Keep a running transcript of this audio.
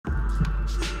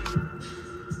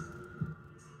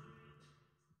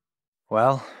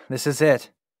Well, this is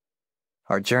it.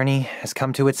 Our journey has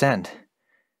come to its end.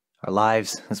 Our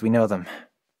lives, as we know them,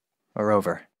 are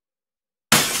over.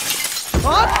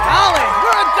 What? College!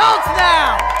 We're adults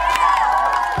now!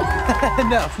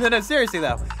 No, seriously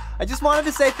though. I just wanted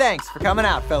to say thanks for coming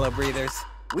out, fellow breathers.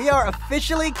 We are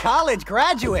officially college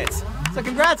graduates. So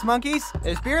congrats, monkeys.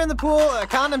 There's beer in the pool,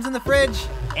 condoms in the fridge,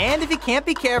 and if you can't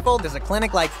be careful, there's a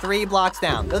clinic like 3 blocks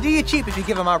down. They'll do you cheap if you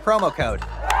give them our promo code.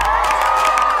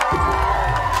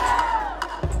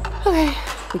 Okay,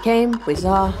 we came, we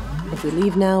saw. If we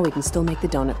leave now, we can still make the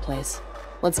donut place.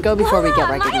 Let's go before we get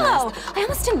recognized. Milo! I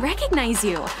almost didn't recognize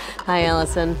you. Hi,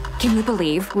 Allison. Can you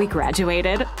believe we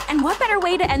graduated? And what better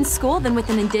way to end school than with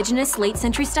an indigenous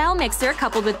late-century style mixer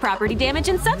coupled with property damage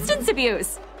and substance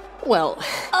abuse? Well...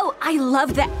 Oh, I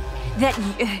love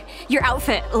your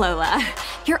outfit, Lola.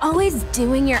 You're always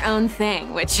doing your own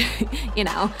thing, which,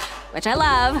 which I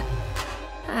love.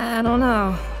 I don't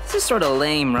know. This is sort of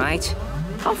lame, right?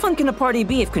 How fun can a party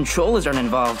be if controllers aren't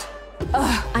involved?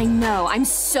 Ugh, I know. I'm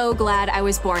so glad I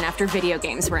was born after video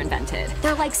games were invented.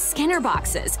 They're like Skinner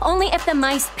boxes, only if the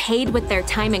mice paid with their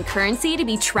time and currency to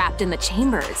be trapped in the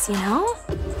chambers, you know?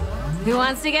 Who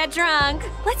wants to get drunk?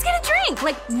 Let's get a drink,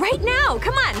 like right now.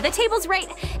 Come on, the table's right,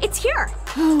 it's here.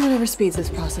 Oh, whatever speeds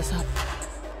this process up.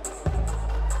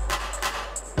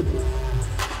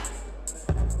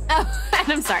 Oh,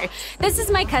 and I'm sorry. This is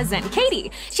my cousin,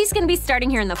 Katie. She's gonna be starting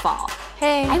here in the fall.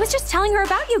 Hey. I was just telling her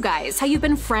about you guys, how you've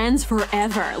been friends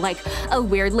forever, like a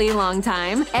weirdly long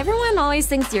time. Everyone always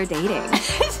thinks you're dating.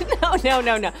 No,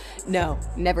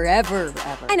 never, ever.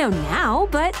 I know now,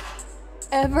 but...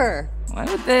 Ever. Why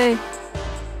would they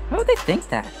think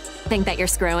that? Think that you're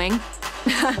screwing?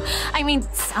 I mean,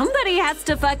 somebody has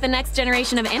to fuck the next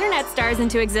generation of internet stars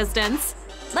into existence.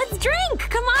 Let's drink!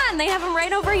 Come on, they have them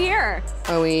right over here.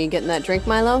 Are we getting that drink,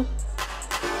 Milo?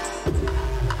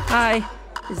 Hi,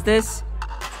 is this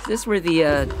where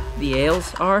the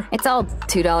ales are? It's all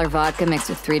 $2 vodka mixed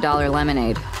with $3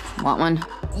 lemonade. Want one?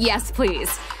 Yes,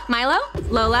 please. Milo?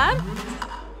 Lola?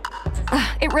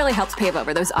 It really helps pave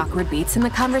over those awkward beats in the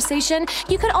conversation.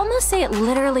 You could almost say it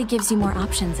literally gives you more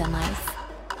options in life.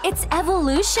 It's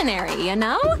evolutionary, you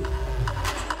know?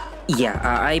 Yeah,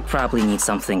 I probably need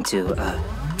something to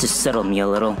settle me a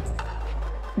little.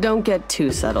 Don't get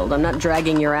too settled. I'm not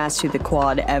dragging your ass to the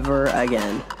quad ever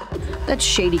again. That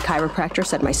shady chiropractor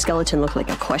said my skeleton looked like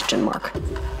a question mark.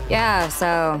 Yeah,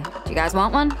 so, do you guys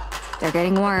want one? They're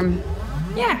getting warm.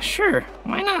 Yeah, sure.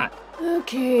 Why not?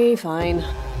 Okay, fine.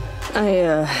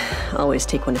 I always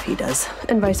take one if he does,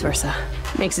 and vice versa.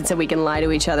 Makes it so we can lie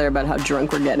to each other about how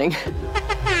drunk we're getting.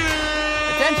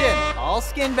 Attention! All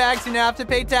skin bags who now have to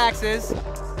pay taxes.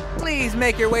 Please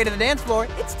make your way to the dance floor.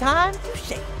 It's time to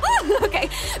shake. Okay,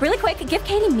 really quick, give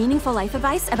Katie meaningful life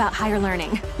advice about higher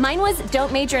learning. Mine was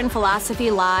don't major in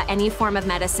philosophy, law, any form of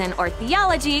medicine, or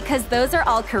theology, because those are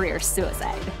all career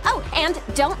suicide. Oh, and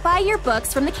don't buy your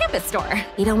books from the campus store.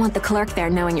 You don't want the clerk there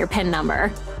knowing your PIN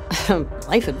number.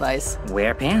 Life advice.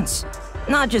 Wear pants.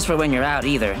 Not just for when you're out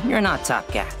either. You're not Top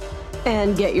Cat.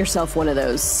 And get yourself one of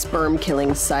those sperm-killing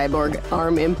cyborg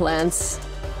arm implants.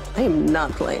 I am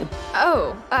not playing.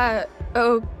 Oh,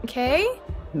 okay?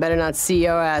 Better not see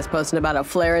your ass posting about a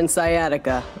flare in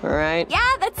sciatica, all right? Yeah,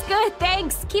 that's good,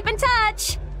 thanks. Keep in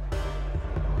touch.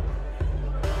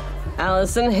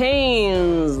 Allison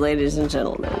Haynes, ladies and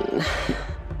gentlemen.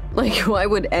 Like, why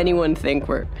would anyone think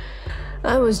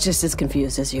I was just as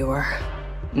confused as you were.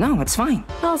 No, it's fine.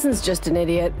 Allison's just an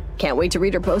idiot. Can't wait to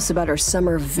read her posts about her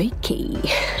summer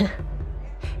vacay.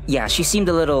 Yeah, she seemed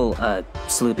a little,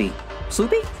 sloopy.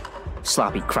 Sloopy?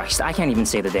 Sloppy. Christ, I can't even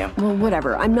say the damn. Well,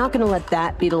 whatever. I'm not gonna let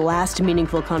that be the last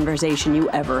meaningful conversation you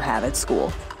ever have at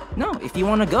school. No, if you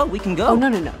want to go, we can go. Oh,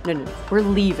 no. We're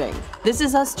leaving. This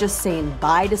is us just saying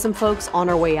bye to some folks on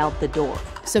our way out the door.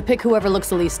 So pick whoever looks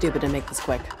the least stupid and make this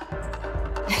quick.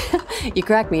 You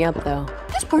crack me up, though.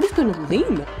 This party's gonna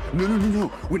lean. No.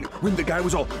 When the guy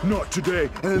was all, not today,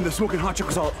 and then the smoking hot chick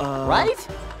was all, Right?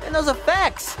 And those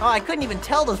effects. Oh, I couldn't even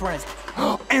tell those were his...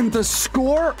 And the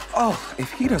score? Oh,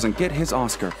 if he doesn't get his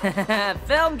Oscar.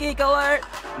 Film geek alert!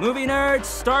 Movie nerds,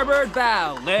 starboard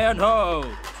bow, land ho!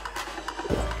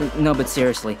 No, but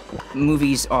seriously,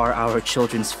 movies are our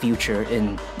children's future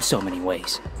in so many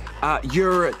ways.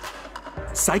 You're...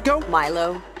 Psycho?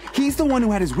 Milo. He's the one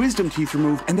who had his wisdom teeth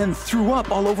removed and then threw up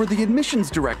all over the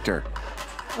admissions director.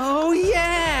 Oh,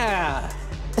 yeah!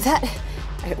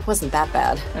 It wasn't that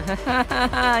bad.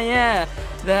 Yeah,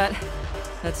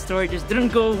 that story just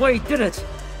didn't go away, did it?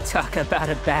 Talk about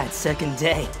a bad second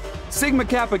day. Sigma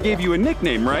Kappa gave you a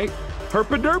nickname, right?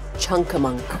 Herpaderp?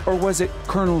 Chunkamunk. Or was it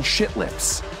Colonel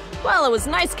Shitlips? Well, it was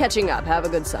nice catching up. Have a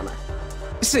good summer.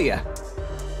 See ya.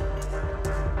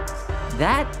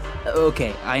 That?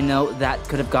 Okay, I know that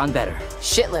could have gone better.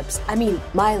 Shit lips. I mean,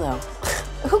 Milo.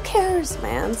 Who cares,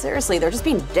 man? Seriously, they're just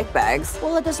being dickbags.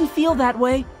 Well, it doesn't feel that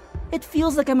way. It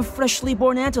feels like I'm a freshly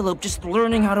born antelope just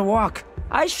learning how to walk.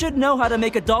 I should know how to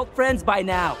make adult friends by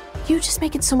now. You just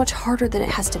make it so much harder than it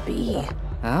has to be.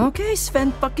 Okay,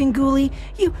 Sven fucking Ghoulie.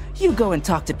 You go and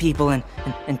talk to people and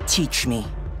teach me.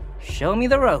 Show me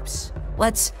the ropes.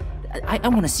 I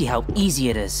want to see how easy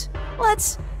it is.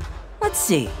 Let's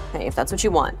see. Hey, if that's what you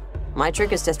want. My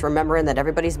trick is just remembering that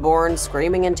everybody's born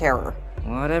screaming in terror.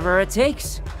 Whatever it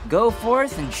takes. Go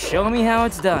forth and show me how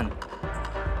it's done.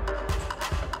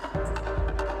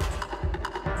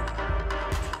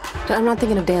 I'm not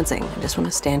thinking of dancing. I just want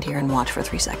to stand here and watch for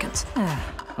 3 seconds.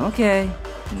 Okay,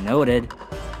 noted.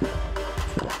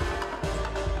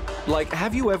 Like,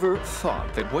 have you ever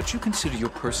thought that what you consider your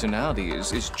personality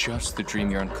is just the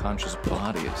dream your unconscious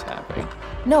body is having?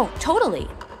 No, totally.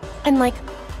 And like,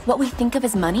 what we think of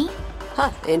as money? Huh,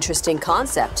 interesting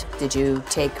concept. Did you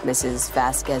take Mrs.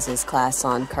 Vasquez's class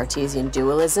on Cartesian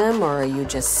dualism, or are you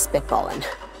just spitballing?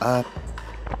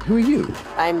 Who are you?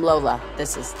 I'm Lola.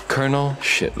 This is... Colonel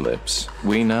Shitlips.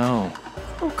 We know.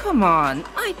 Oh, come on.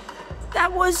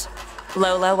 That was...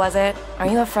 Lola, was it? Are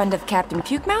you a friend of Captain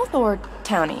Pukemouth or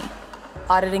Townie?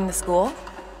 Auditing the school?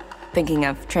 Thinking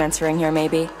of transferring here,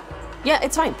 maybe? Yeah,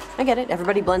 it's fine. I get it.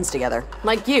 Everybody blends together.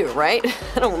 Like you, right?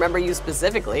 I don't remember you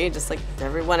specifically, just like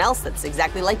everyone else that's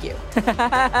exactly like you.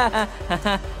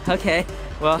 Okay,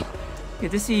 well,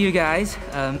 good to see you guys.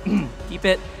 Keep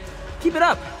it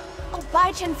up. Oh,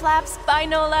 bye, Chin Flaps. Bye,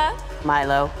 Nola.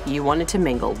 Milo, you wanted to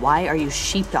mingle. Why are you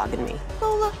sheepdogging me?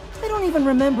 Lola, they don't even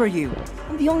remember you.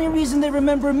 And the only reason they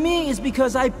remember me is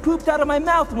because I pooped out of my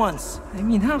mouth once. I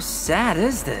mean, how sad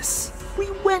is this? We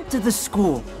went to the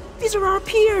school. These are our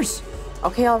peers.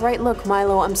 Okay, all right, look,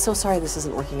 Milo, I'm so sorry this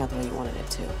isn't working out the way you wanted it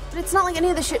to. But it's not like any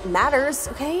of this shit matters,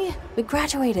 okay? We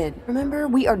graduated, remember?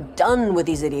 We are done with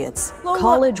these idiots. Lola.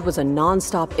 College was a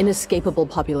non-stop, inescapable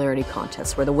popularity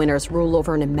contest where the winners rule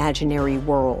over an imaginary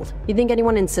world. You think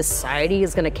anyone in society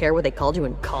is gonna care what they called you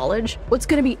in college? What's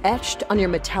gonna be etched on your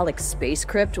metallic space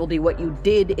crypt will be what you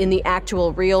did in the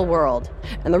actual real world.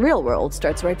 And the real world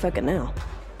starts right fucking now.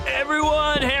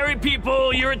 Everyone, hairy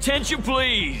people, your attention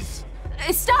please!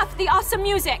 Stop the awesome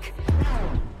music!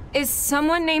 Is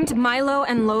someone named Milo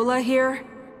and Lola here?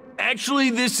 Actually,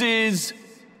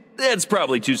 that's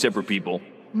probably two separate people.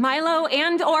 Milo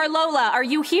and or Lola, are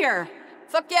you here?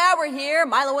 Fuck yeah, we're here.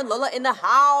 Milo and Lola in the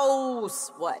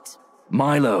house. What?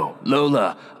 Milo,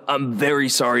 Lola, I'm very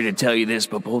sorry to tell you this,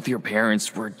 but both your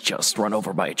parents were just run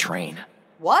over by a train.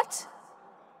 What?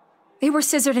 They were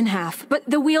scissored in half, but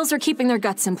the wheels are keeping their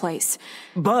guts in place.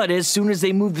 But as soon as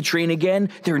they move the train again,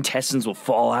 their intestines will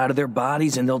fall out of their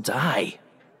bodies and they'll die.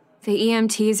 The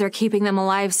EMTs are keeping them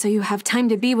alive so you have time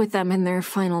to be with them in their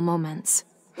final moments.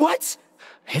 What?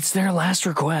 It's their last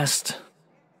request.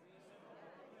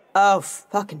 Oh,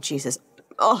 fucking Jesus.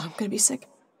 Oh, I'm gonna be sick.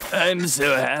 I'm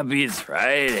so happy it's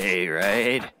Friday,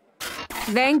 right?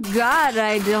 Thank God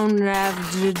I don't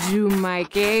have to do my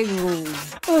kegels.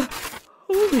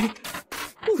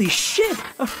 Holy shit!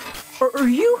 Are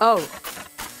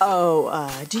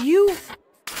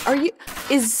you?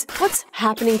 Is what's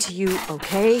happening to you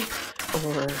okay?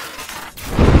 Or...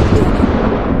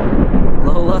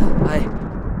 Lola,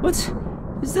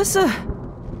 is this a...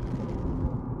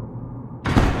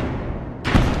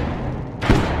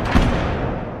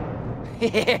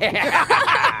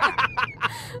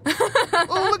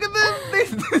 Oh, look at them!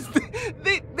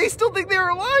 They still think they're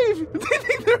alive! They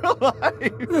think they're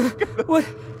alive! What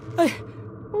is...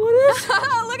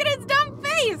 Look at his dumb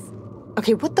face!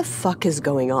 Okay, what the fuck is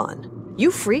going on?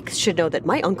 You freaks should know that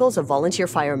my uncle's a volunteer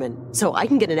fireman, so I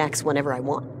can get an axe whenever I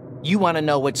want. You want to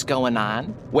know what's going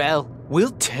on? Well,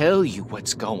 we'll tell you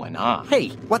what's going on. Hey,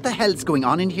 what the hell's going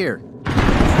on in here?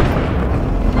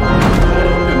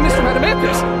 Mr.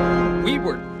 Madamanthus, we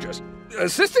were just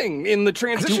assisting in the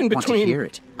transition between... I don't want to hear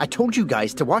it. I told you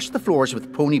guys to wash the floors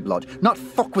with pony blood, not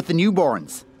fuck with the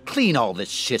newborns. Clean all this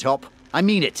shit up. I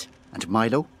mean it. And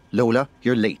Milo, Lola,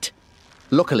 you're late.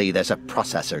 Luckily, there's a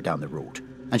processor down the road.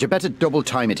 And you better double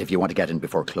time it if you want to get in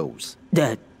before close.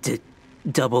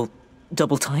 Double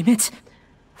time it?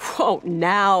 Whoa,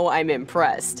 now I'm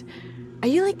impressed. Are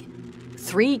you like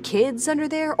 3 kids under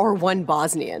there or 1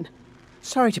 Bosnian?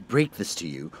 Sorry to break this to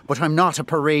you, but I'm not a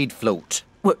parade float.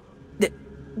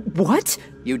 What?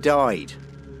 You died.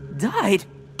 Died?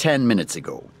 10 minutes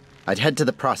ago. I'd head to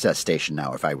the process station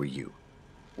now if I were you.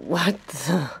 What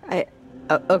the...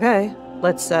 okay.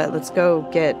 Let's go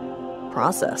get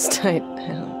processed. I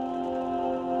don't...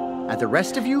 And the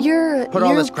rest of you? You're put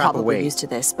all this crap probably away. Used to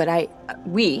this, but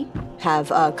we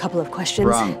have a couple of questions.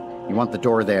 Wrong. You want the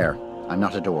door there. I'm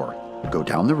not a door. Go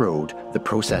down the road. The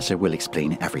processor will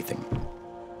explain everything.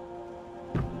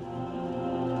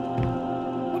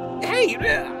 Hey,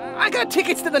 I got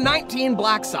tickets to the 19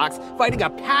 Black Sox fighting a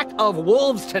pack of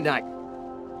wolves tonight.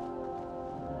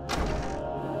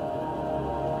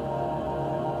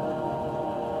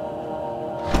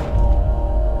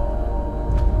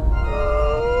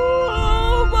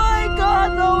 Oh my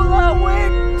god, Lola,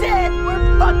 we're dead!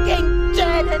 We're fucking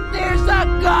dead, and there's a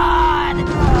god!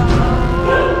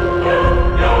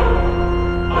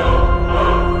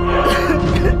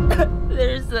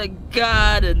 There's a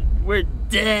god, and we're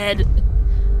dead.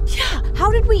 Yeah,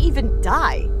 how did we even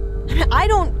die? I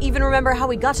don't even remember how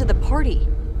we got to the party.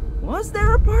 Was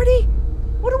there a party?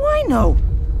 What do I know?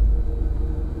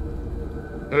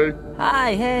 Hey.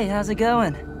 Hi, hey, how's it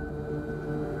going?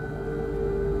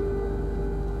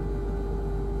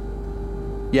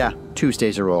 Yeah,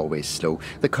 Tuesdays are always slow.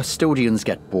 The custodians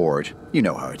get bored. You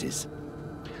know how it is.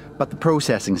 But the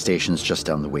processing station's just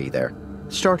down the way there.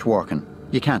 Start walking.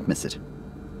 You can't miss it.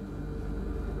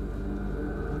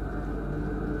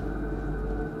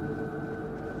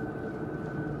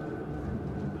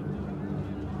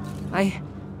 I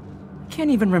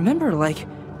can't even remember, like...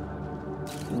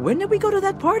 When did we go to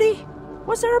that party?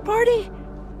 Was there a party?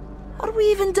 How did we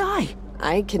even die?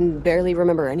 I can barely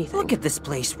remember anything. Look at this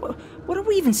place. What are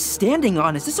we even standing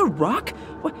on? Is this a rock?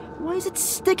 Why is it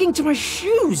sticking to my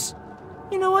shoes?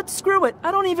 You know what? Screw it.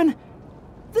 I don't even...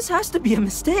 This has to be a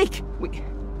mistake.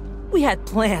 We had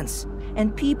plans.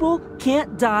 And people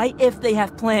can't die if they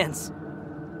have plans.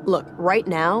 Look, right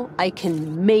now, I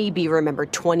can maybe remember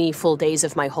 20 full days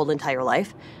of my whole entire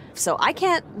life. So I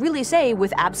can't really say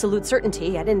with absolute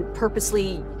certainty I didn't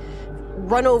purposely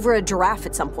run over a giraffe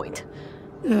at some point.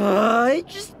 I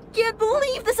just can't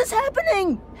believe this is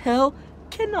happening! Hell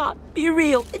cannot be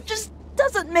real. It just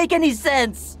doesn't make any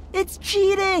sense. It's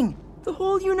cheating. The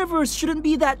whole universe shouldn't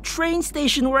be that train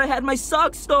station where I had my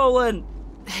socks stolen.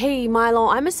 Hey, Milo,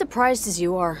 I'm as surprised as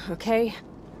you are, okay?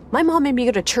 My mom made me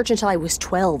go to church until I was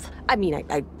 12. I mean,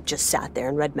 I just sat there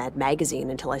and read Mad Magazine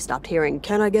until I stopped hearing,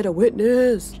 "Can I get a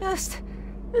witness?" This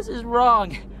is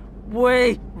wrong.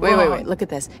 Wait, look at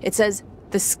this. It says,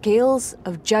 "The Scales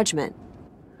of Judgment,"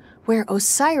 where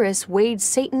Osiris weighed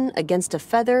Satan against a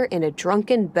feather in a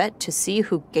drunken bet to see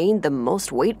who gained the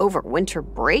most weight over winter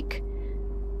break?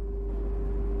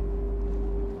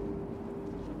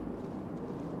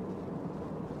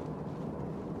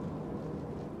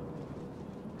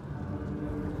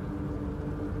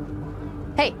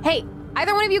 Hey,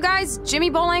 either one of you guys,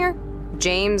 Jimmy Bolanger?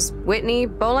 James Whitney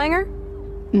Bolanger?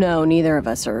 No, neither of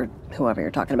us are whoever you're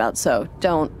talking about, so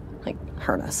don't,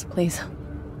 hurt us, please.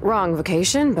 Wrong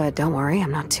vocation, but don't worry,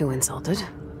 I'm not too insulted.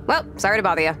 Well, sorry to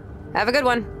bother you. Have a good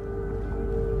one.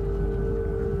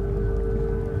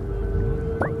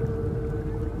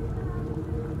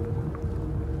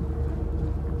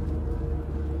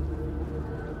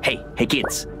 Hey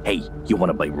kids. Hey, you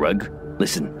wanna buy rug?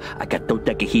 Listen, I got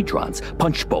dodecahedrons,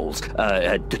 punch bowls,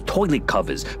 the toilet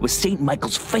covers with St.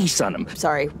 Michael's face on them.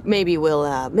 Sorry, maybe we'll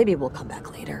come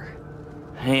back later.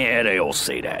 Yeah, they all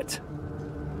say that.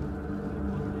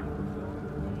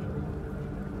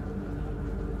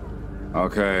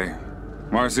 Okay.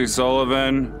 Marcy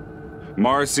Sullivan.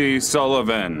 Marcy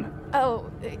Sullivan.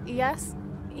 Oh, yes?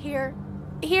 Here.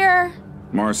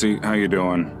 Marcy, how you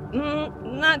doing?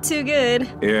 Not too good.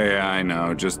 Yeah, I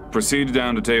know. Just proceed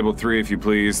down to table 3 if you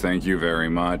please. Thank you very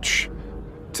much.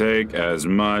 Take as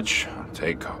much.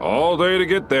 Take all day to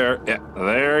get there. Yeah,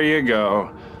 there you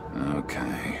go.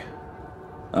 Okay.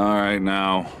 All right,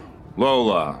 now.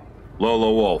 Lola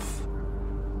Wolf.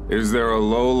 Is there a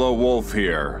Lola Wolf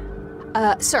here?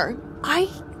 Sir,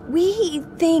 we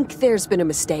think there's been a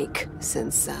mistake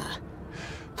since,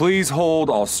 Please hold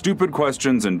all stupid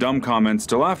questions and dumb comments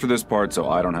till after this part so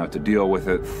I don't have to deal with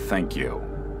it. Thank you.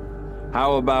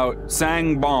 How about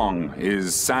Sang Bong?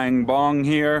 Is Sang Bong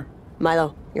here?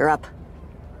 Milo, you're up.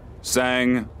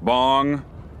 Sang Bong?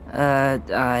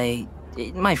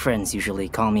 My friends usually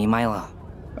call me Milo.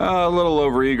 A little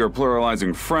overeager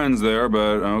pluralizing friends there,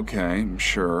 but okay,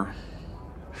 sure.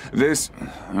 This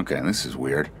is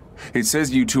weird. It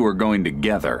says you two are going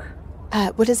together.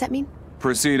 What does that mean?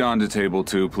 Proceed on to table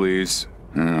 2, please.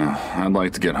 I'd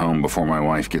like to get home before my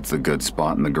wife gets the good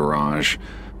spot in the garage.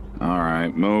 All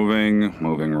right, moving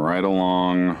right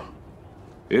along.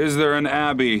 Is there an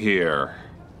Abby here?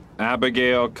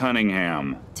 Abigail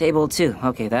Cunningham. Table 2.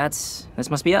 Okay, this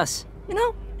must be us. You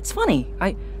know, it's funny.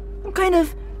 I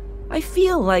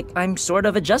feel like I'm sort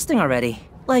of adjusting already.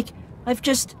 Like,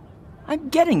 I'm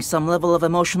getting some level of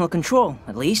emotional control,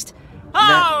 at least.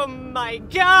 my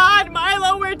god,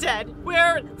 Milo, we're dead.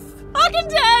 We're fucking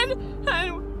dead,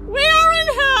 and we are in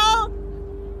hell.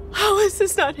 How is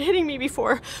this not hitting me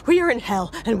before? We are in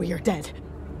hell, and we are dead.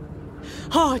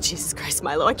 Oh, Jesus Christ,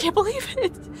 Milo, I can't believe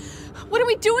it. What are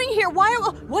we doing here?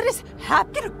 What is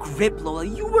happening? Get a grip, Lola.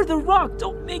 You were the Rock.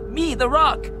 Don't make me the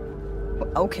Rock.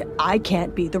 Okay, I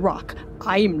can't be the Rock.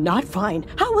 I am not fine.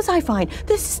 How was I fine?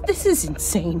 This is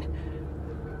insane.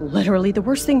 Literally, the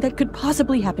worst thing that could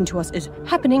possibly happen to us is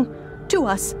happening to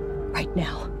us right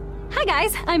now. Hi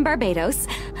guys, I'm Barbados.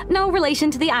 No relation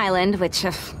to the island, which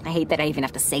I hate that I even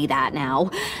have to say that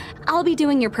now. I'll be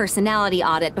doing your personality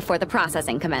audit before the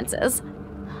processing commences.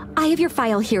 I have your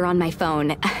file here on my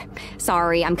phone.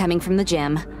 Sorry, I'm coming from the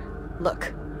gym.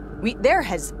 Look,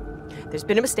 there's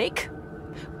been a mistake.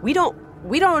 We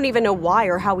don't even know why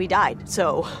or how we died,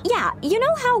 so... Yeah, you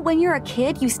know how when you're a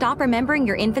kid, you stop remembering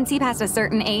your infancy past a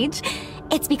certain age?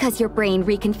 It's because your brain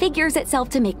reconfigures itself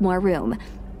to make more room.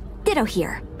 Ditto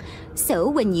here. So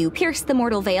when you pierce the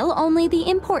mortal veil, only the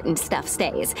important stuff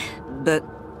stays. But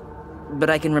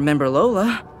I can remember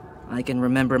Lola. I can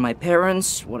remember my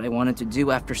parents, what I wanted to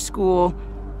do after school.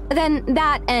 Then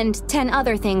that and 10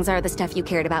 other things are the stuff you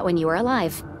cared about when you were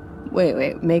alive.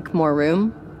 Wait, make more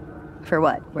room? For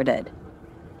what? We're dead.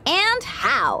 And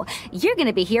how? You're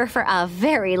gonna be here for a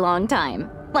very long time.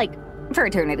 Like, for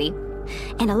eternity.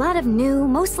 And a lot of new,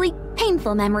 mostly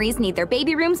painful memories need their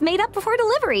baby rooms made up before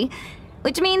delivery.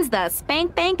 Which means the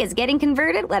spank bank is getting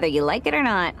converted whether you like it or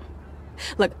not.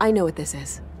 Look, I know what this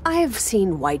is. I've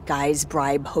seen white guys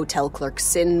bribe hotel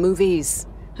clerks in movies,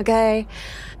 okay?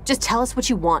 Just tell us what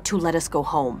you want to let us go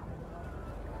home.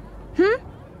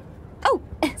 Oh,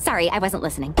 sorry, I wasn't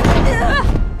listening.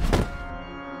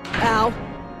 Ow.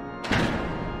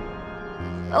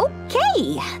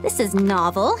 Okay, this is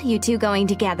novel, you two going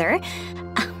together.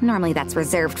 Normally that's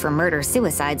reserved for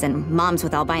murder-suicides and moms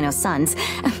with albino sons.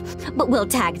 But we'll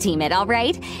tag team it, all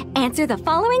right? Answer the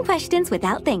following questions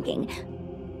without thinking.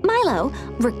 Milo,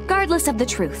 regardless of the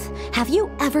truth, have you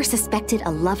ever suspected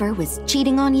a lover was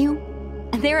cheating on you?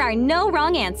 There are no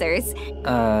wrong answers.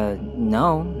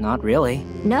 No, not really.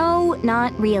 No,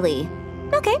 not really.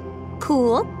 Okay,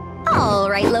 cool. All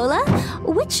right, Lola.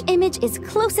 Which image is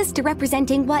closest to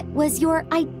representing what was your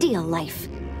ideal life?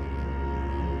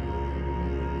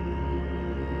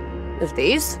 Of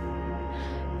these?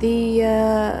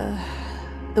 The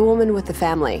woman with the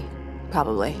family,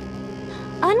 probably.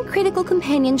 Uncritical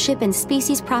companionship and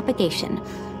species propagation.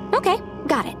 Okay,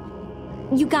 got it.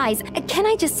 You guys, can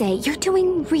I just say, you're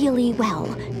doing really well.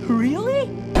 Really?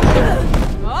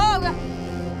 Oh!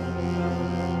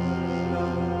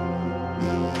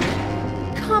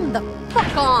 Come the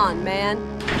fuck on, man.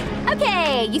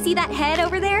 Okay, you see that head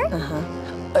over there?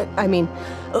 I mean,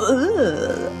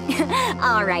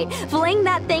 All right, fling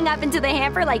that thing up into the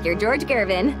hamper like you're George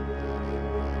Gervin.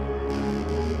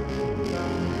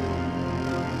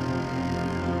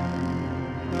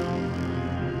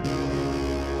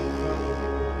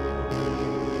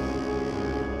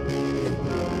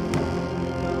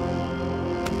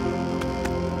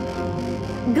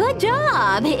 Good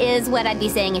job, is what I'd be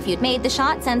saying if you'd made the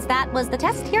shot, since that was the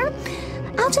test here.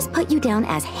 I'll just put you down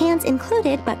as hands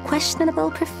included, but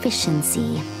questionable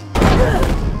proficiency.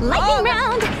 Lightning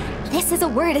round! This is a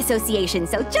word association,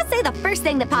 so just say the first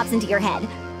thing that pops into your head.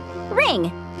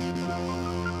 Ring.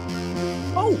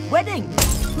 Oh, wedding!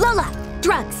 Lola,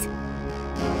 drugs.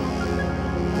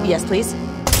 Yes, please.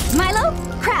 Milo,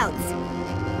 crowds.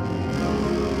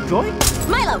 Joy?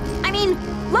 Milo, I mean,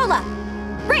 Lola,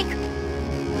 break.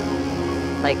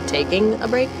 Like taking a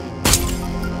break?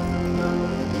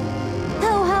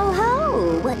 Ho, ho,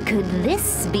 ho! What could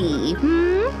this be,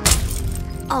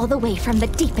 All the way from the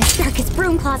deepest, darkest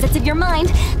broom closets of your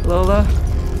mind. Lola,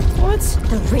 what?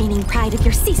 The reigning pride of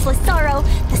your ceaseless sorrow,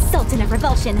 the sultan of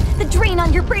revulsion, the drain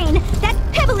on your brain, that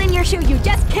pebble in your shoe you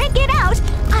just can't get out.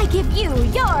 I give you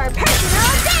your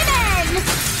personal demon!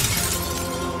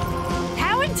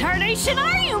 How in tarnation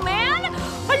are you, man?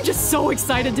 I'm just so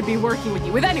excited to be working with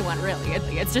you, with anyone, really.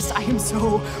 It's just, I am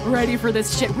so ready for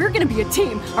this shit. We're gonna be a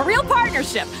team, a real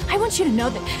partnership. I want you to know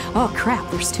that, oh crap,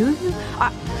 there's two of you?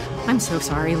 I'm so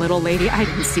sorry, little lady, I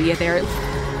didn't see you there.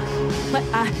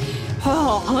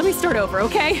 Let me start over,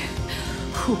 okay?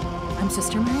 Whew. I'm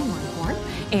Sister Mary Wormhorn,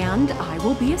 and I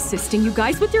will be assisting you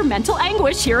guys with your mental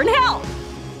anguish here in hell.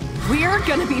 We're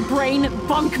gonna be brain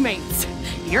bunkmates.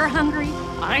 You're hungry,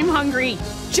 I'm hungry.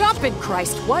 Jumpin'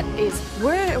 Christ, what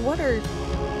are...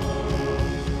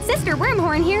 Sister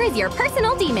Wormhorn here is your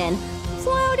personal demon.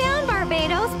 Slow down,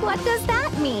 Barbados. What does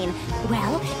that mean?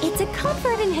 Well, it's a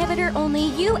comfort inhibitor only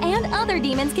you and other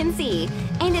demons can see.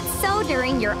 And it's so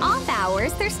during your off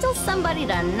hours, there's still somebody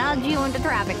to nudge you into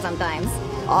traffic sometimes.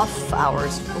 Off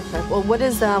hours. Okay. Well, what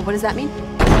does that mean?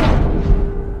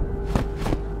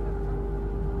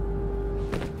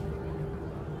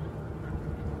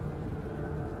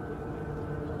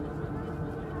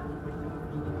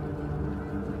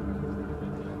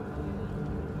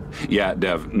 Yeah,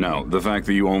 Dev, no. The fact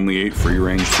that you only ate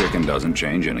free-range chicken doesn't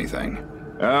change anything.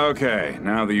 Okay,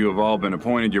 now that you have all been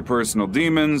appointed your personal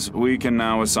demons, we can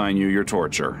now assign you your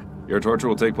torture. Your torture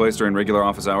will take place during regular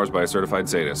office hours by a certified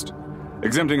sadist.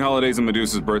 Exempting holidays and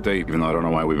Medusa's birthday, even though I don't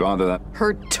know why we bother that.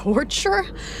 Her torture?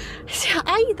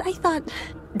 I thought...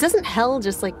 Doesn't hell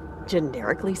just, like,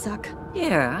 generically suck?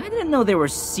 Yeah, I didn't know there were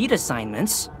seat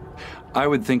assignments. I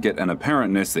would think it an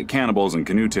apparentness that cannibals and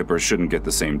canoe tippers shouldn't get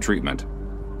the same treatment.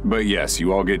 But yes,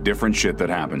 you all get different shit that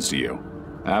happens to you.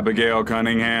 Abigail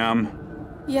Cunningham.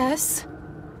 Yes?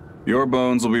 Your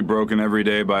bones will be broken every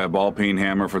day by a ball-peen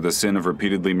hammer for the sin of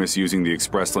repeatedly misusing the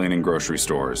express lane in grocery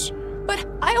stores. But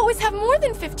I always have more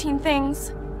than 15 things.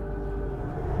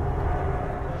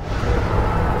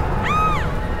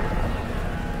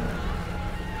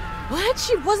 What?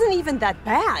 She wasn't even that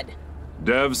bad.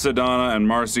 Dev Sedana and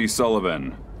Marcy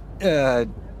Sullivan.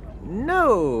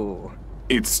 No.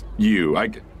 It's you.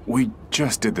 We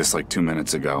just did this like 2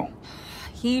 minutes ago.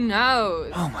 He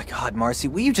knows. Oh my god, Marcy,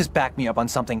 will you just back me up on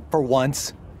something for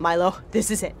once? Milo, this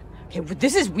is it. Okay,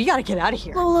 we gotta get out of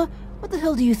here. Lola, what the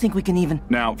hell do you think we can even...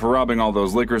 Now, for robbing all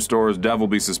those liquor stores, Dev will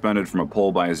be suspended from a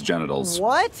pole by his genitals.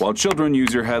 What? While children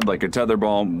use your head like a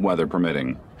tetherball, weather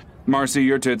permitting. Marcy,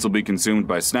 your tits will be consumed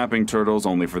by snapping turtles,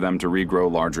 only for them to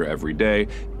regrow larger every day,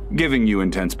 giving you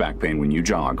intense back pain when you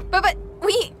jog. But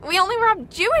we only rob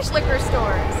Jewish liquor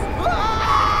stores.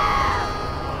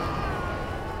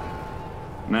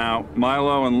 Now,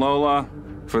 Milo and Lola,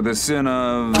 for the sin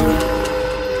of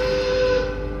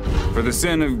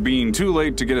being too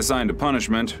late to get assigned to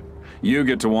punishment, you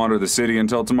get to wander the city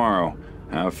until tomorrow.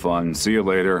 Have fun. See you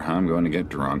later. I'm going to get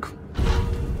drunk.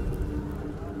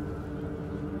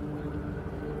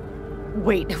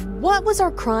 Wait, what was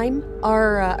our crime?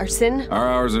 Our sin? Our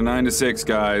hours are 9 to 6,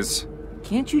 guys.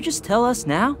 Can't you just tell us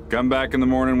now? Come back in the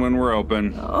morning when we're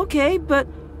open. Okay, but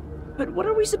what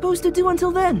are we supposed to do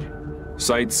until then?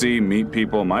 Sightsee, meet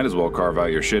people, might as well carve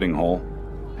out your shitting hole.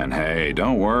 And hey,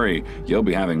 don't worry, you'll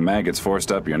be having maggots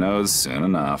forced up your nose soon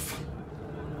enough.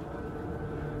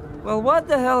 Well, what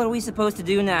the hell are we supposed to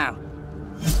do now?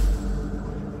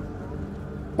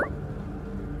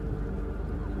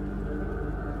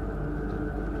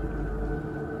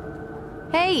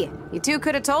 Hey, you two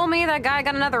could have told me that guy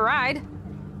got another ride.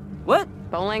 What?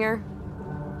 Bollinger.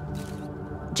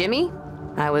 Jimmy?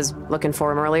 I was looking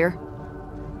for him earlier.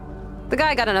 The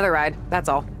guy got another ride, that's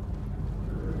all.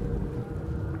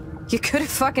 You could have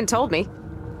fucking told me.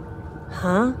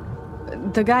 Huh?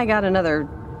 The guy got another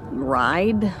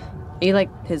ride? You like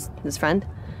his friend?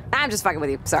 I'm just fucking with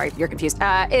you. Sorry, you're confused.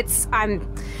 I'm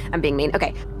being mean.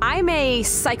 Okay, I'm a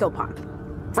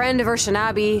psychopomp. Friend of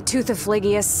Urshanabi, Tooth of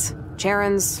Phlegius,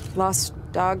 Charon's lost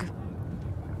dog.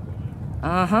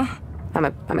 Uh-huh. I'm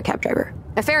a cab driver.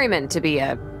 A ferryman, to be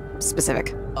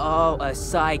specific. Oh, a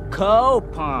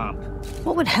psychopomp.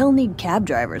 What would hell need cab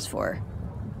drivers for?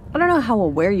 I don't know how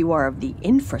aware you are of the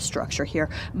infrastructure here,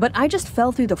 but I just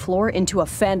fell through the floor into a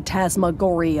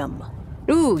phantasmagorium.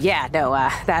 Ooh, yeah, no,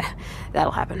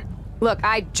 that'll happen. Look,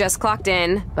 I just clocked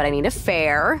in, but I need a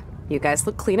fare. You guys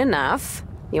look clean enough.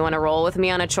 You want to roll with me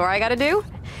on a chore I gotta do?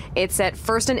 It's at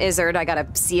First and Izzard. I gotta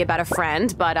see about a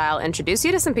friend, but I'll introduce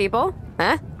you to some people.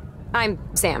 Huh? I'm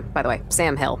Sam, by the way.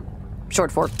 Sam Hill.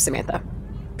 Short for Samantha.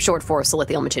 Short for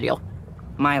Silithial Machidial.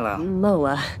 Milo.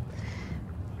 Lola.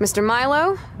 Mr.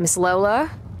 Milo, Miss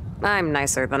Lola. I'm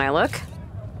nicer than I look.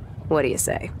 What do you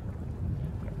say?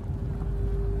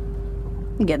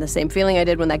 I'm getting the same feeling I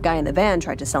did when that guy in the van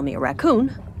tried to sell me a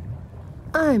raccoon.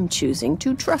 I'm choosing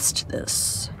to trust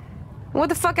this. What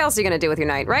the fuck else are you gonna do with your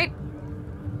night, right?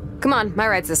 Come on, my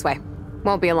ride's this way.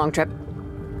 Won't be a long trip.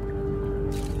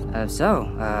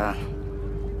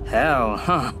 Hell,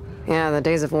 huh? Yeah, the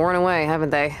days have worn away,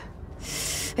 haven't they?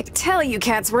 I could tell you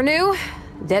cats were new.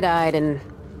 Dead-eyed and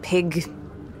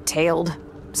pig-tailed.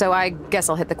 So I guess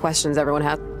I'll hit the questions everyone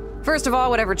has. First of all,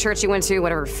 whatever church you went to,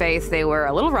 whatever faith, they were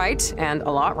a little right and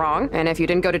a lot wrong. And if you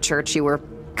didn't go to church, you were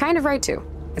kind of right too.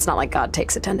 It's not like God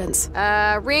takes attendance.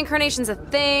 Reincarnation's a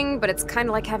thing, but it's kind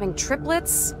of like having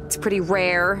triplets. It's pretty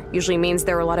rare. Usually means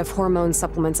there are a lot of hormone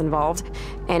supplements involved.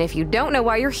 And if you don't know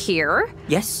why you're here...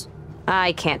 Yes?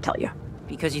 I can't tell you.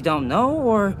 Because you don't know,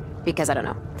 or Because I don't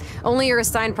know. Only your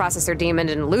assigned processor demon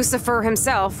and Lucifer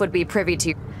himself would be privy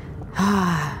to.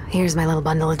 Here's my little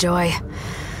bundle of joy.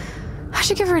 I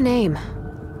should give her a name.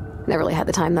 Never really had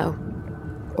the time, though.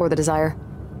 Or the desire.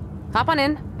 Hop on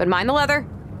in, but mind the leather.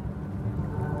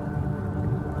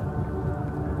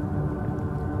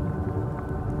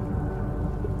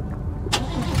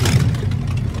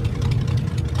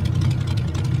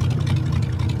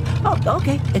 Oh,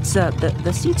 okay. It's,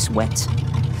 the seat's wet.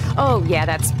 Oh, yeah,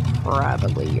 that's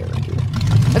probably your...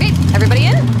 Okay, everybody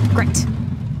in? Great.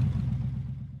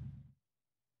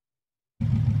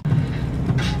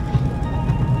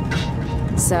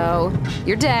 So,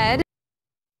 you're dead.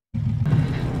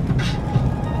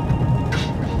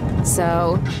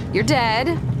 So, you're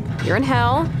dead. You're in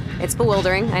hell. It's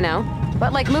bewildering, I know.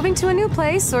 But like moving to a new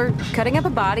place or cutting up a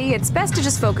body, it's best to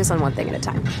just focus on one thing at a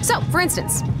time. So, for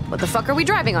instance, what the fuck are we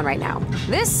driving on right now?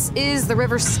 This is the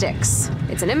River Styx.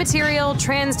 It's an immaterial,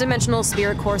 trans-dimensional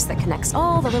spirit course that connects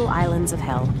all the little islands of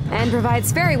hell and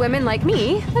provides fairy women like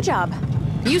me a job.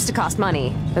 It used to cost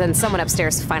money, but then someone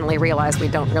upstairs finally realized we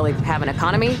don't really have an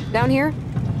economy down here.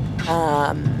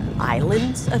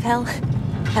 Islands of hell?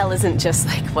 Hell isn't just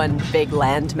like one big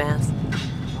landmass.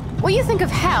 What you think of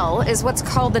hell is what's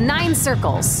called the 9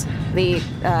 Circles, the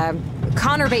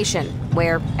conurbation,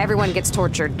 where everyone gets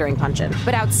tortured during punch-in.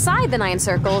 But outside the 9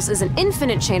 Circles is an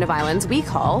infinite chain of islands we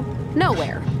call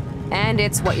Nowhere. And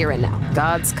it's what you're in now.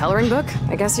 God's coloring book,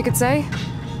 I guess you could say.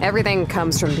 Everything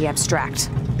comes from the abstract,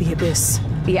 the abyss,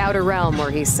 the outer realm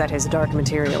where he set his dark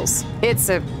materials. It's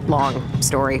a long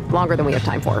story, longer than we have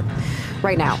time for.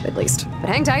 Right now, at least. But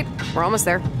hang tight, we're almost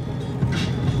there.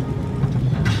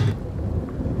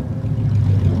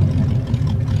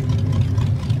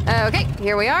 Okay,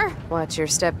 here we are. Watch your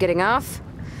step getting off.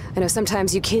 I know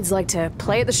sometimes you kids like to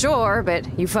play at the shore,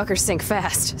 but you fuckers sink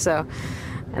fast, so...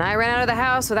 And I ran out of the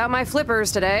house without my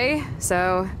flippers today,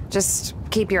 so just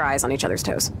keep your eyes on each other's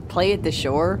toes. Play at the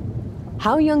shore?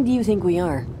 How young do you think we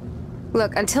are?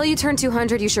 Look, until you turn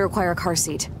 200, you should require a car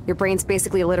seat. Your brain's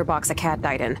basically a litter box a cat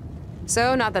died in.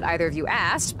 So, not that either of you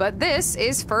asked, but this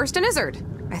is First and Izzard.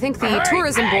 I think the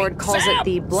tourism board calls it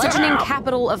the bludgeoning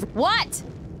capital of... What?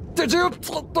 Did you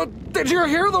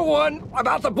hear the one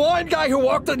about the blind guy who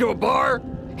walked into a bar?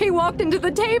 He walked into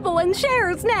the table and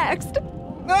shares next.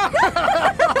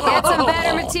 Get some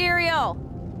better material.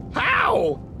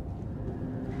 How?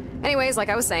 Anyways, like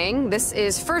I was saying, this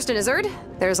is First and Izzard.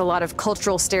 There's a lot of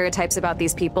cultural stereotypes about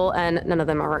these people, and none of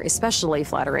them are especially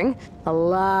flattering. A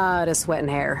lot of sweat and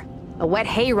hair. A wet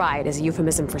hayride is a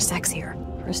euphemism for sex here.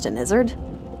 First and Izzard?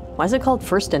 Why is it called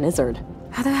First and Izzard?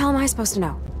 How the hell am I supposed to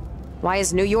know? Why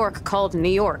is New York called New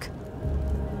York?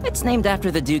 It's named after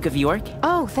the Duke of York.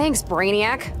 Oh, thanks,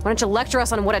 Brainiac. Why don't you lecture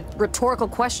us on what a rhetorical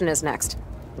question is next?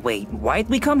 Wait, why'd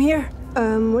we come here? What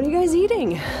are you guys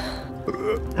eating?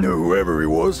 Whoever he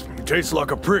was, he tastes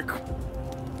like a prick.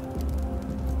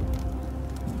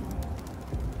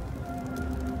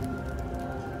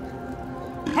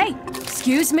 Hey,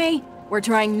 excuse me? We're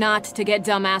trying not to get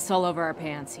dumbass all over our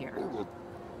pants here.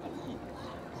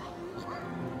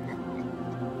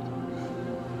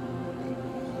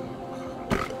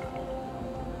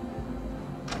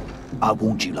 I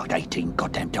warned you like 18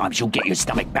 goddamn times. You'll get your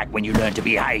stomach back when you learn to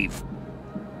behave.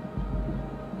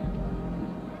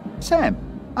 Sam,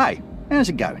 hi, how's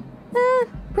it going?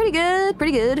 Pretty good,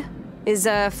 pretty good. Is,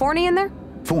 Forney in there?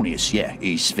 Fornius, yeah,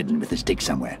 he's fiddling with his dick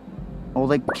somewhere. All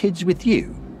the kids with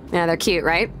you? Yeah, they're cute,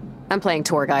 right? I'm playing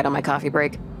tour guide on my coffee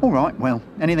break. All right, well,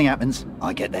 anything happens,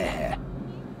 I get their hair.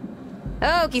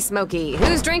 Okie smoky.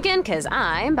 Who's drinking? 'Cause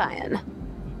I'm buying.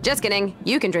 Just kidding.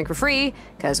 You can drink for free,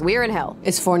 'cause we're in hell.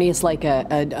 Is Fornius like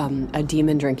a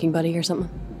demon drinking buddy or something?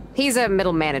 He's a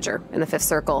middle manager in the 5th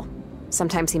Circle.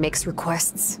 Sometimes he makes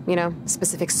requests, you know,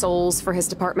 specific souls for his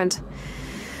department.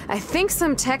 I think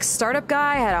some tech startup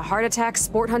guy had a heart attack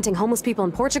sport hunting homeless people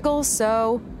in Portugal,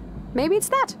 so maybe it's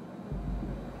that.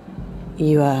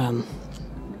 You,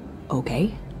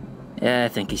 okay? Yeah, I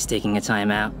think he's taking a time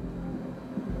out.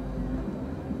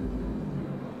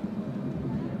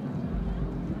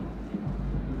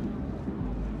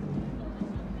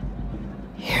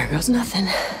 Here goes nothing.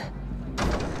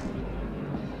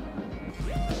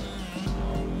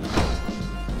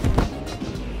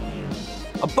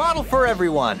 A bottle for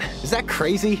everyone. Is that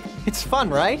crazy? It's fun,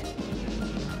 right?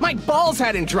 My balls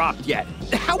hadn't dropped yet.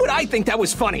 How would I think that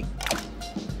was funny?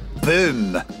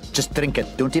 Boom! Just drink it.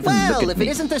 Don't even look at me. Well, if it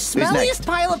isn't the smelliest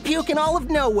pile of puke in all of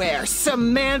nowhere,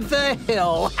 Samantha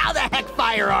Hill. How the heck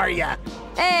fire are ya?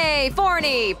 Hey,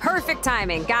 Forney! Perfect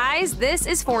timing. Guys, this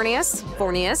is Fornius.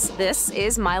 Fornius, this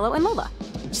is Milo and Lola.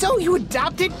 So you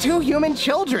adopted 2 human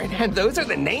children, and those are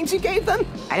the names you gave them?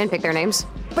 I didn't pick their names.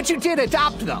 But you did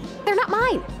adopt them. They're not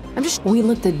mine. We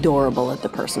looked adorable at the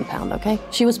person pound, okay?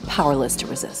 She was powerless to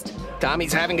resist.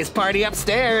 Tommy's having his party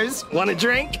upstairs. Want a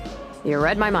drink? You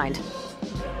read my mind.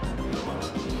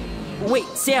 Wait,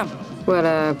 Sam.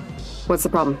 What's the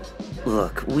problem?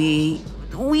 Look, we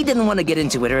didn't want to get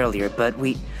into it earlier, but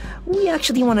we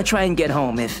actually want to try and get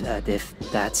home if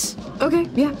that's... Okay,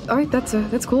 yeah, all right,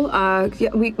 that's cool. Yeah,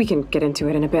 we can get into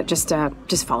it in a bit. Just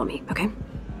follow me, okay?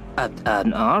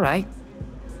 All right.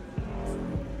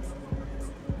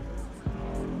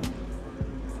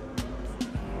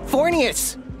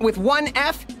 Fornius, with one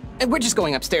F, and we're just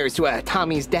going upstairs to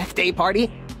Tommy's death day party.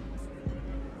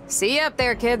 See you up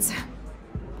there, kids.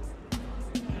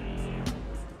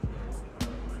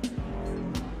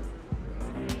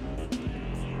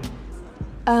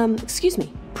 Excuse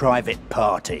me. Private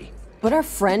party. But our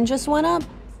friend just went up?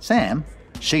 Sam,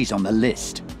 she's on the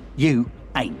list. You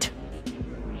ain't.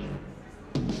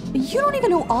 You don't even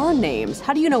know our names.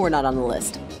 How do you know we're not on the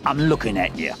list? I'm looking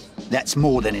at you. That's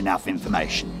more than enough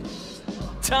information.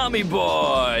 Tommy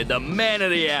boy, the man of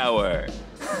the hour.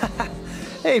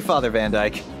 Hey, Father Van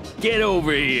Dyke. Get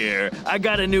over here. I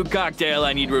got a new cocktail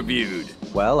I need reviewed.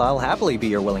 Well, I'll happily be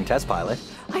your willing test pilot.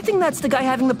 I think that's the guy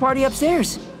having the party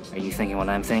upstairs. Are you thinking what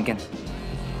I'm thinking?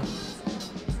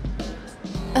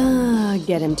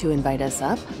 Get him to invite us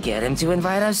up? Get him to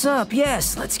invite us up,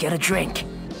 yes. Let's get a drink.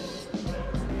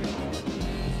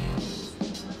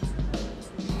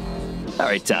 All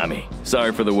right, Tommy.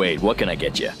 Sorry for the wait. What can I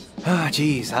get you? Ah,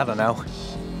 geez, I don't know.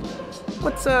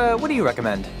 What do you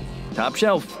recommend? Top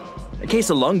shelf. A case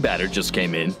of lung batter just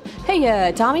came in.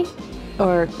 Hey, Tommy?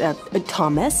 Or,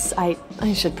 Thomas? I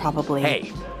should probably...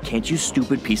 Hey, can't you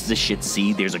stupid pieces of shit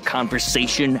see there's a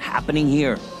conversation happening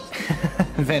here?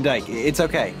 Van Dyke, it's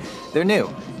okay. They're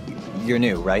new. You're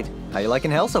new, right? How you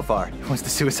liking hell so far? Was the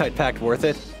suicide pact worth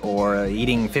it? Or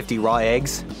eating 50 raw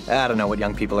eggs? I don't know what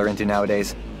young people are into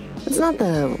nowadays. It's not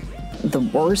the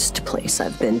worst place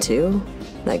I've been to.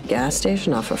 That gas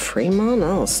station off of Fremont,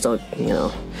 I'll still,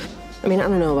 I mean, I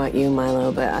don't know about you,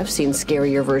 Milo, but I've seen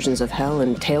scarier versions of hell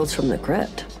in Tales from the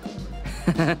Crypt.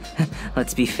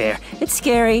 Let's be fair. It's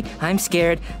scary. I'm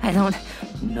scared.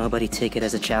 Nobody take it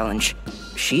as a challenge.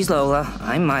 She's Lola.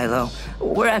 I'm Milo.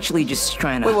 We're actually just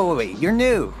trying to... Wait. You're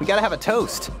new. We gotta have a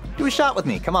toast. Do a shot with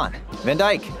me. Come on. Van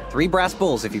Dyke, 3 brass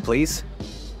bulls, if you please.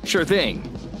 Sure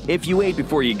thing. If you ate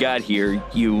before you got here,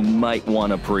 you might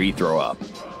want to pre-throw up.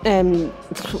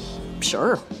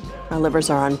 Sure. Our livers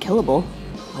are unkillable.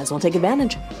 Might as well take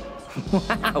advantage.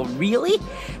 Wow, really?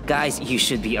 Guys, you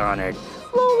should be honored.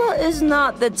 Lola is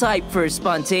not the type for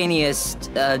spontaneous,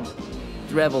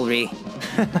 revelry.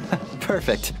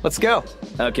 Perfect. Let's go.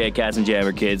 Okay, cats and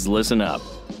jabber kids, listen up.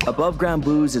 Above ground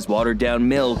booze is watered down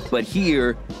milk, but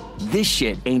here, this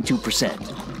shit ain't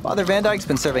 2%. Father Van Dyke's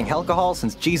been serving alcohol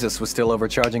since Jesus was still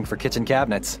overcharging for kitchen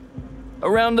cabinets.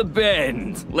 Around the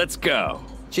bend. Let's go.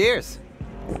 Cheers.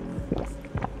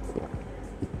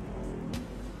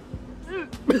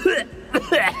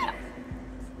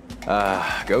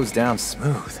 Goes down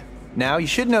smooth. Now, you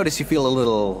should notice you feel a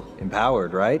little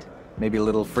empowered, right? Maybe a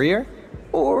little freer?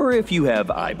 Or if you have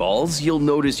eyeballs, you'll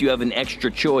notice you have an extra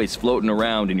choice floating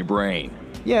around in your brain.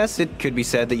 Yes, it could be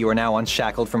said that you are now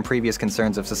unshackled from previous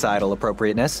concerns of societal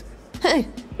appropriateness. Hey,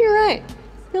 you're right.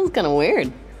 Feels kind of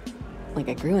weird. Like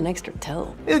I grew an extra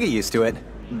toe. You'll get used to it.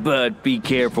 But be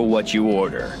careful what you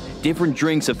order. Different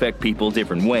drinks affect people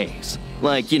different ways.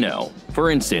 Like,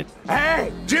 for instance...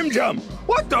 Hey, Jim Jum!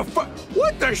 What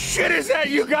the shit is that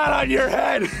you got on your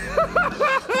head?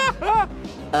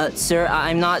 Sir,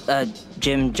 I'm not,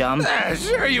 Jim Jum.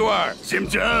 Sure you are, Jim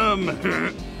Jum.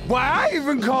 Why, I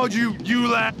even called you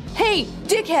lad. Hey,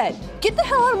 dickhead! Get the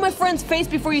hell out of my friend's face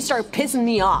before you start pissing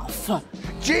me off.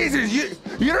 Jesus, you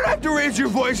don't have to raise your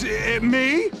voice at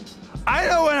me. I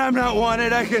know when I'm not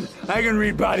wanted. I can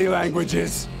read body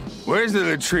languages. Where's the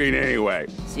latrine anyway?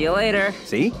 See you later.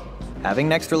 See? Having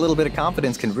an extra little bit of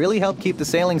confidence can really help keep the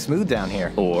sailing smooth down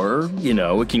here. Or,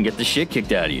 it can get the shit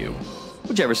kicked out of you.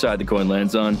 Whichever side the coin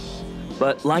lands on.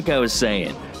 But like I was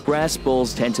saying, brass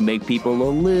bowls tend to make people a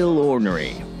little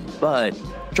ornery. But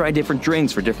try different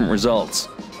drinks for different results.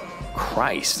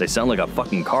 Christ, they sound like a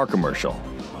fucking car commercial.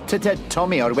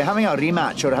 Tommy, are we having a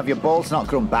rematch or have your balls not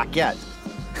grown back yet?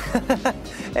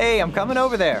 Hey, I'm coming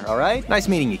over there, all right? Nice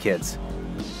meeting you, kids.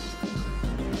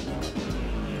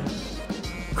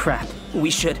 Crap,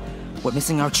 we're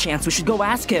missing our chance. We should go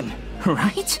ask him,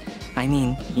 right? I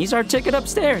mean, he's our ticket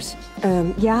upstairs.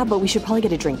 Yeah, but we should probably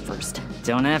get a drink first.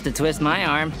 Don't have to twist my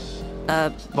arm.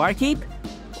 Barkeep?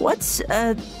 What's,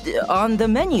 on the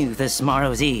menu this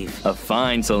tomorrow's eve? A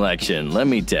fine selection, let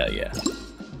me tell you.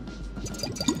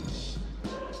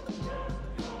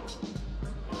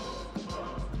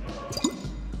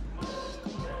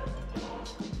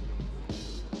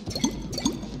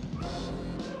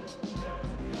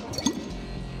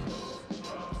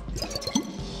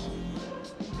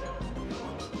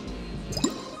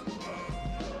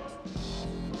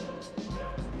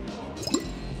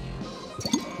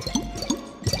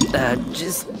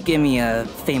 Just give me a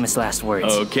famous last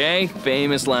words. Okay,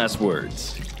 famous last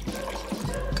words.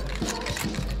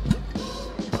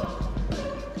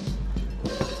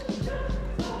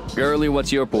 Girlie,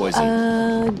 what's your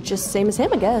poison? Just same as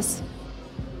him, I guess.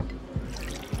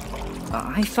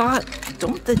 I thought,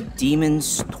 don't the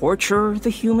demons torture the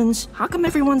humans? How come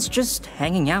everyone's just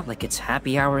hanging out like it's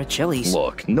happy hour at Chili's?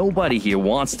 Look, nobody here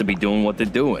wants to be doing what they're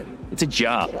doing. It's a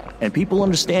job, and people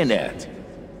understand that.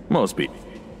 Most people.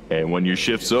 And when your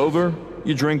shift's over,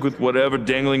 you drink with whatever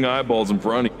dangling eyeballs in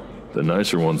front of you. The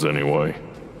nicer ones, anyway.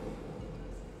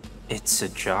 It's a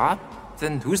job?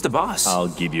 Then who's the boss? I'll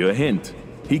give you a hint.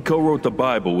 He co-wrote the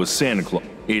Bible with Santa Claus.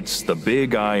 It's the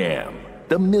big I am.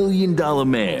 The $1 million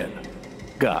man.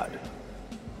 God.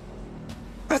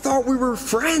 I thought we were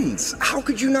friends. How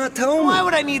could you not tell me? Why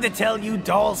would I need to tell you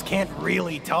dolls can't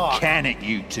really talk? Can it,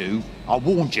 you two? I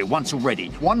warned you once already.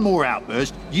 One more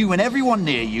outburst, you and everyone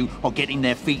near you are getting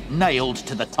their feet nailed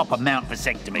to the top of Mount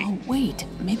Vasectomy. Oh, wait.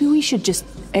 Maybe we should just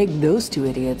egg those two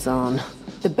idiots on.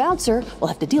 The bouncer will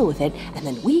have to deal with it, and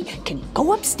then we can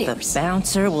go upstairs. The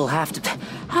bouncer will have to...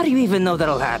 How do you even know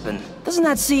that'll happen? Doesn't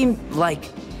that seem, like,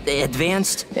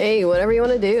 advanced? Hey, whatever you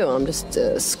want to do. I'm just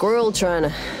a squirrel trying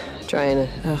to...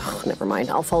 Ugh, never mind.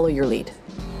 I'll follow your lead.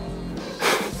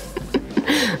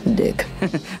 Dick.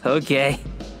 Okay.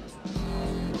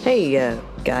 Hey,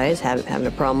 guys, having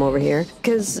a problem over here?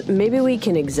 Because maybe we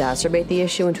can exacerbate the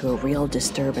issue into a real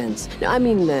disturbance. I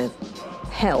mean,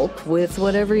 help with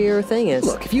whatever your thing is.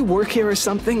 Look, if you work here or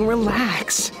something,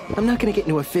 relax. I'm not gonna get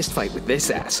into a fist fight with this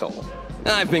asshole.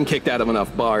 I've been kicked out of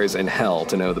enough bars in hell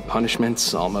to know the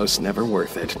punishment's almost never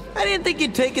worth it. I didn't think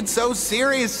you'd take it so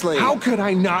seriously. How could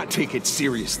I not take it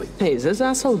seriously? Hey, is this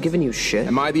asshole giving you shit?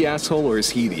 Am I the asshole or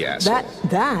is he the asshole?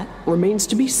 That remains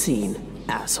to be seen,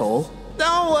 asshole.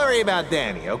 Don't worry about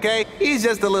Danny, okay? He's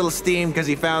just a little steamed because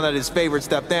he found out his favorite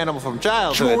stuffed animal from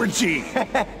childhood. Georgie!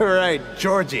 Right,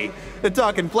 Georgie. The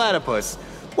talking platypus.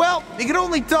 Well, he could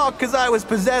only talk because I was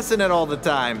possessing it all the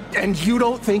time. And you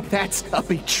don't think that's a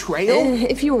betrayal?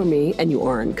 If you were me, and you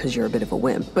aren't because you're a bit of a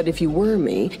wimp, but if you were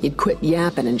me, you'd quit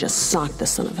yapping and just sock the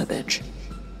son of a bitch.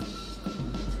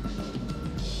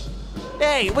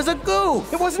 Hey, it was a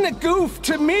goof! It wasn't a goof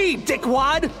to me,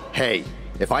 dickwad! Hey,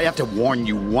 if I have to warn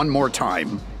you one more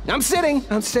time... I'm sitting.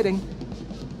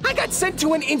 I got sent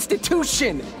to an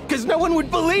institution because no one would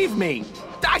believe me.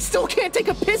 I still can't take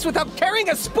a piss without carrying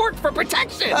a sport for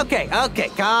protection! Okay,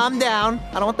 calm down.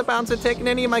 I don't want the bouncer taking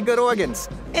any of my good organs.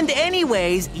 And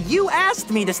anyways, you asked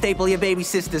me to staple your baby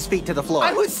sister's feet to the floor.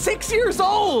 I was 6 years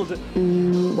old!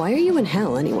 Why are you in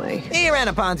hell, anyway? He ran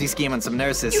a Ponzi scheme on some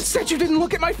nurses. You said you didn't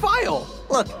look at my file!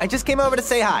 Look, I just came over to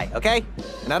say hi, okay?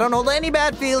 And I don't hold any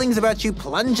bad feelings about you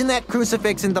plunging that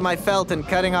crucifix into my felt and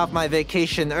cutting off my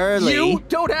vacation early. You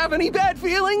don't have any bad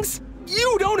feelings?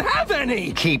 You don't have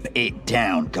any! Keep it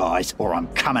down, guys, or I'm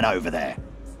coming over there.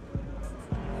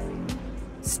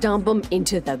 Stomp him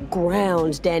into the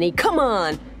ground, Danny. Come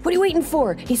on! What are you waiting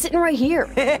for? He's sitting right here.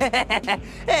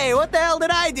 Hey, what the hell did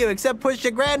I do except push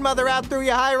your grandmother out through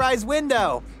your high-rise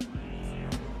window?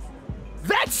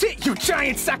 That's it, you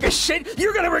giant sack of shit!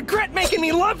 You're gonna regret making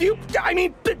me love you!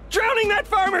 Drowning that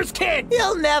farmer's kid!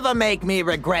 You'll never make me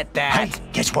regret that. Hey,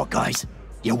 guess what, guys?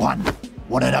 You won.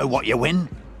 Want to know what you win?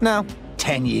 No.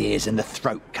 10 years in the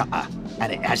throat cutter,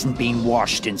 and it hasn't been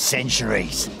washed in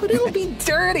centuries. But it'll be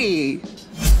dirty!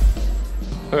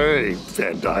 Hey,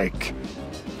 Van Dyke.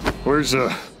 Where's,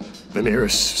 the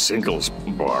nearest singles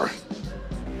bar?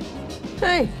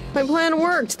 Hey, my plan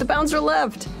worked. The bouncer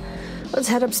left. Let's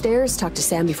head upstairs, talk to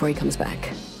Sam before he comes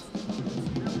back.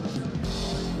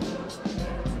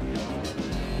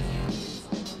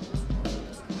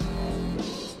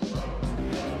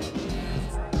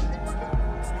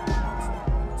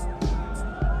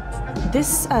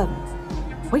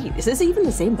 Wait, is this even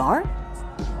the same bar?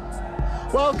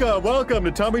 Welcome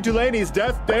to Tommy Delaney's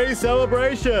Death Day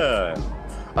celebration!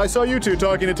 I saw you two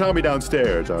talking to Tommy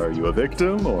downstairs. Are you a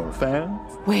victim or a fan?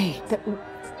 Wait,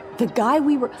 the guy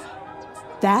we were...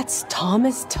 That's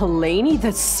Thomas Delaney,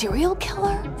 the serial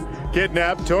killer?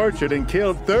 Kidnapped, tortured, and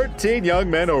killed 13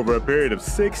 young men over a period of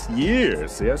 6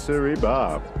 years. Yes, sirree,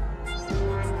 Bob.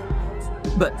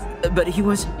 But he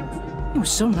was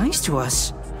so nice to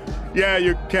us. Yeah,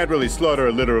 you can't really slaughter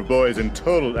a litter of boys in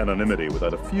total anonymity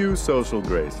without a few social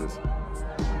graces.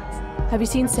 Have you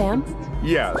seen Sam?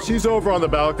 Yeah, she's over on the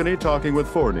balcony talking with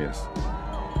Fornius.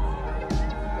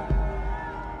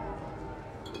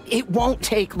 It won't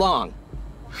take long.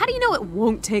 How do you know it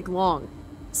won't take long?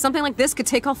 Something like this could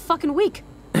take all fucking week.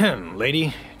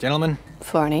 Lady, gentlemen.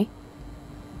 Forney.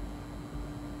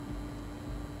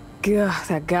 Gah,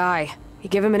 that guy. You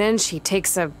give him an inch, he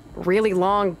takes a really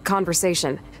long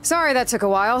conversation. Sorry that took a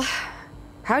while.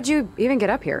 How'd you even get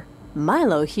up here?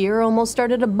 Milo here almost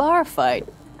started a bar fight,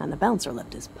 and the bouncer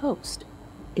left his post.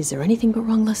 Is there anything but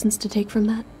wrong lessons to take from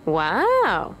that?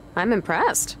 Wow, I'm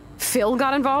impressed. Phil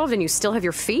got involved and you still have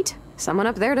your feet? Someone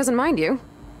up there doesn't mind you.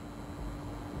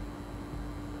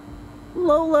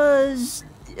 Lola's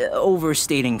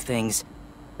overstating things.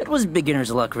 It was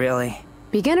beginner's luck, really.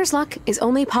 Beginner's luck is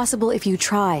only possible if you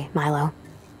try, Milo.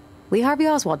 Lee Harvey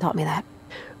Oswald taught me that.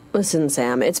 Listen,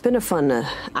 Sam, it's been a fun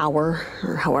hour,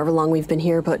 or however long we've been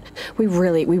here, but we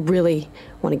really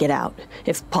want to get out,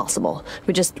 if possible.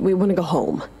 We want to go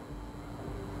home.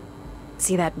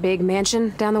 See that big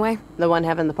mansion down the way? The one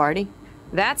having the party?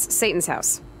 That's Satan's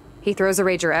house. He throws a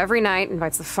rager every night,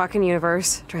 invites the fucking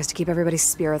universe, tries to keep everybody's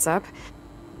spirits up.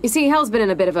 You see, Hell's been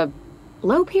in a bit of a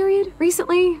low period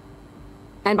recently.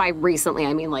 And by recently,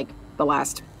 I mean like the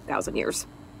last 1,000 years.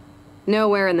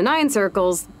 Nowhere in the Nine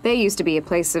Circles, they used to be a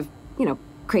place of,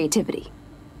 creativity.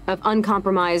 Of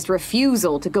uncompromised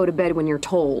refusal to go to bed when you're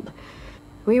told.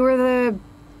 We were the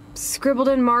scribbled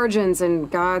in margins in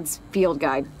God's field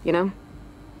guide,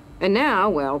 And now,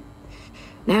 well,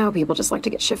 now people just like to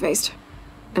get shit-faced.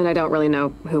 And I don't really know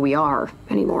who we are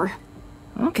anymore.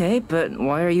 Okay, but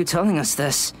why are you telling us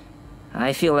this?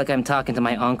 I feel like I'm talking to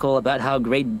my uncle about how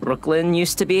great Brooklyn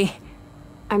used to be.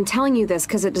 I'm telling you this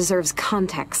because it deserves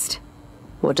context.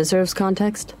 What deserves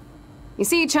context? You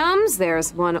see, chums,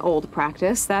 there's one old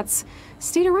practice that's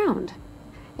stayed around.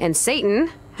 And Satan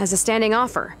has a standing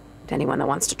offer to anyone that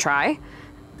wants to try.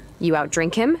 You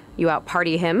outdrink him, you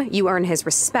outparty him, you earn his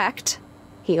respect.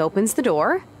 He opens the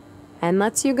door and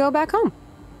lets you go back home.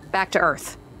 Back to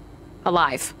Earth.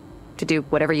 Alive. To do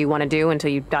whatever you want to do until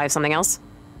you die of something else.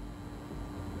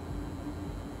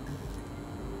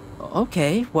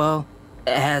 Okay, well,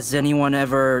 has anyone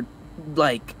ever,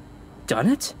 done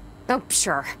it? Oh,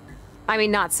 sure. I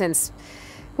mean, not since...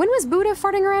 When was Buddha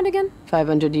farting around again?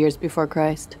 500 years before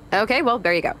Christ. Okay, well,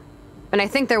 there you go. And I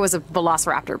think there was a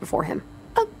velociraptor before him.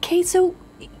 Okay, so...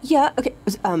 Yeah, okay,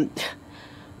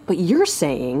 but you're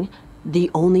saying the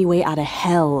only way out of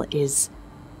hell is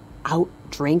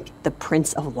outdrink the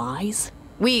Prince of Lies?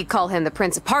 We call him the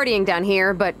Prince of Partying down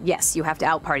here, but yes, you have to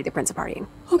outparty the Prince of Partying.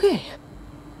 Okay.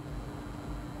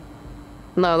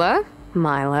 Lola,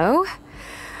 Milo,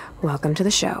 welcome to the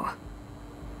show.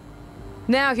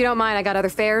 Now, if you don't mind, I got other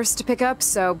fares to pick up,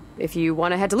 so if you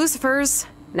want to head to Lucifer's,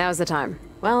 now's the time.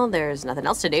 Well, there's nothing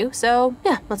else to do, so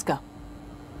yeah, let's go.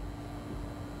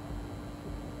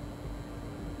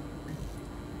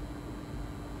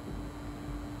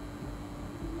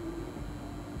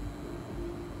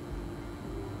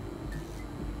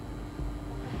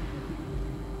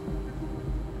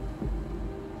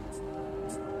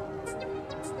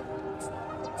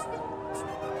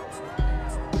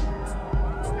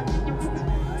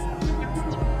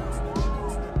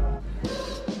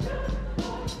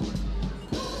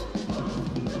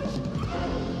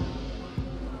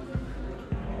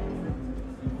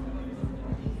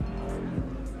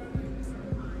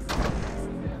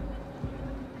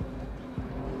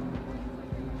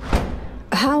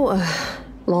 How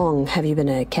long have you been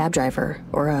a cab driver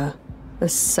or a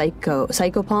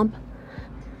psychopomp?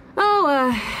 Oh,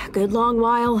 a good long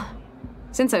while.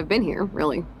 Since I've been here,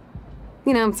 really.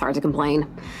 It's hard to complain.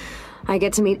 I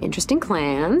get to meet interesting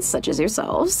clans, such as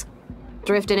yourselves.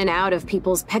 Drift in and out of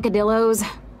people's peccadillos.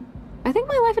 I think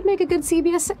my life would make a good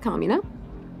CBS sitcom,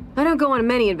 I don't go on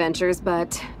many adventures,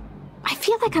 but I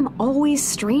feel like I'm always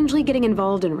strangely getting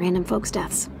involved in random folks'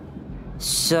 deaths.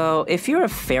 So, if you're a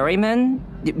ferryman,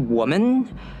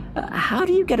 woman, how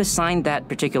do you get assigned that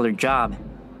particular job?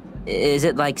 Is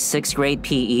it like 6th grade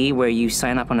PE where you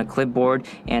sign up on a clipboard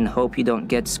and hope you don't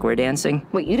get square dancing?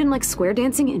 Wait, you didn't like square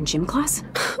dancing in gym class?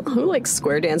 Who likes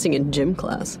square dancing in gym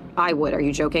class? I would, are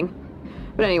you joking?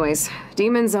 But anyways,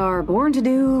 demons are born to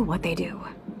do what they do.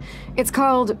 It's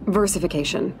called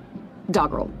versification.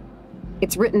 Doggerel.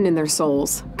 It's written in their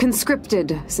souls,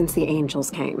 conscripted since the angels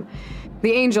came.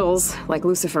 The angels, like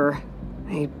Lucifer,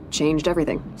 they changed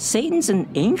everything. Satan's an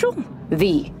angel?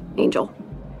 The angel.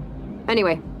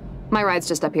 Anyway, my ride's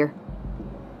just up here.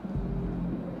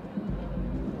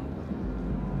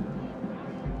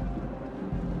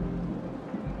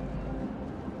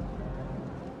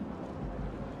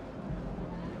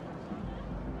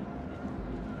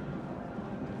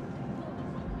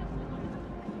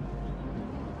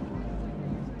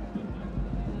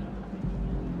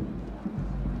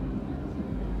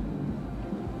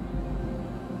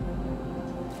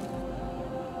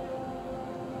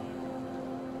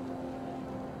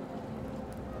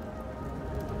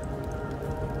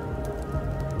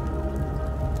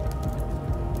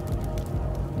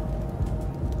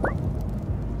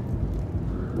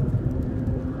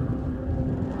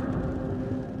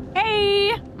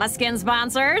 my skin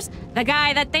sponsors, the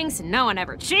guy that thinks no one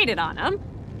ever cheated on him,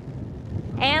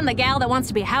 and the gal that wants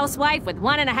to be a housewife with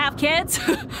 1.5 kids.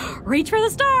 Reach for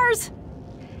the stars.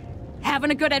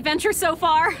 Having a good adventure so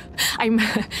far. I'm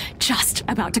just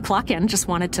about to clock in. Just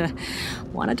wanted to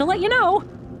let you know.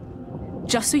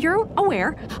 Just so you're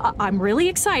aware, I'm really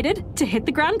excited to hit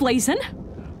the ground blazing.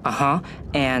 Uh-huh.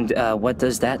 And what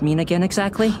does that mean again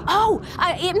exactly? Oh,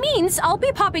 it means I'll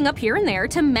be popping up here and there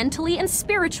to mentally and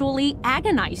spiritually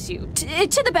agonize you.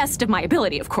 To the best of my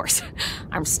ability, of course.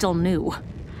 I'm still new.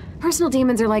 Personal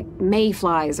demons are like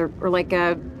mayflies or like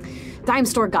dime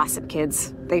store gossip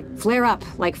kids. They flare up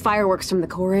like fireworks from the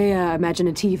Correa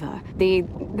Imaginativa.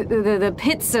 The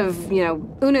pits of,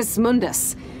 Unus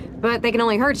Mundus. But they can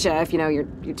only hurt you if,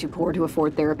 you're too poor to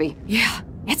afford therapy. Yeah,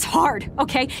 it's hard,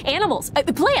 okay? Animals,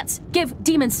 plants, give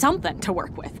demons something to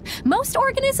work with. Most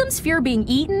organisms fear being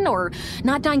eaten or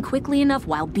not dying quickly enough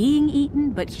while being eaten,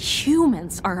 but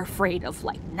humans are afraid of,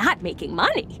 not making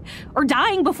money or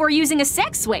dying before using a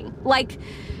sex swing.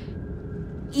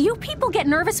 You people get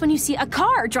nervous when you see a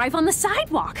car drive on the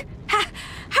sidewalk.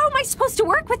 How am I supposed to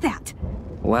work with that?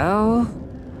 Well,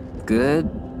 good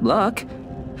luck.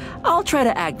 I'll try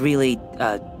to act really,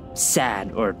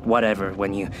 sad or whatever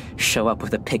when you show up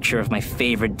with a picture of my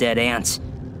favorite dead ants.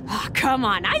 Oh, come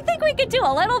on, I think we could do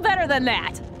a little better than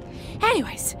that.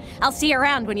 Anyways, I'll see you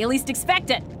around when you least expect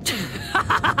it.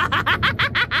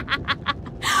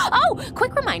 Oh,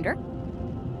 quick reminder.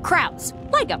 Crowds,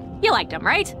 like them. You liked them,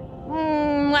 right?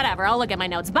 Whatever, I'll look at my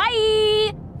notes.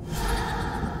 Bye!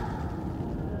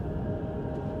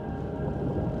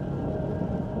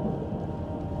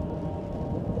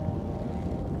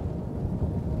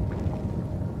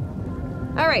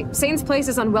 Alright, Satan's place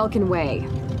is on Welkin Way.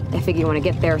 I figure you want to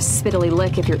get there spittily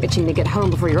lick if you're itching to get home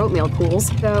before your oatmeal cools.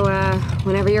 So,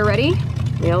 whenever you're ready,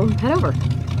 we'll head over.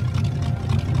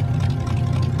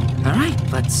 Alright,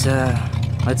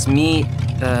 let's meet,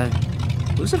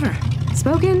 Lucifer.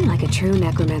 Spoken like a true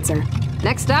necromancer.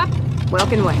 Next stop,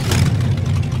 Welkin Way.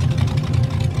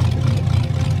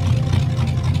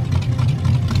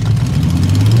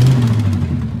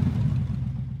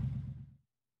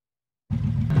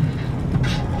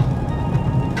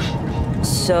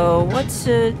 So,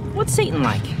 what's Satan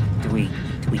like? Do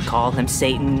we call him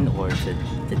Satan or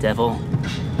the devil?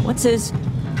 What's his...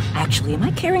 Actually, am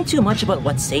I caring too much about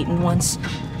what Satan wants?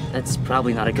 That's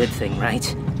probably not a good thing,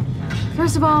 right?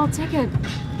 First of all, take a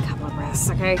couple of breaths,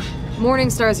 okay?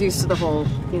 Morningstar's used to the whole,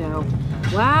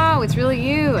 wow, it's really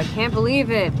you, I can't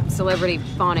believe it, celebrity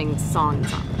fawning song.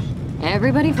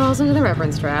 Everybody falls into the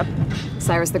reverence trap.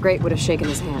 Cyrus the Great would have shaken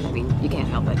his hand. I mean, you can't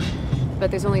help it. But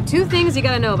there's only 2 things you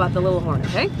gotta know about the Little Horn,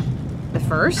 okay? The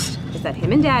first is that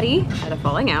him and Daddy had a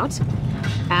falling out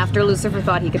after Lucifer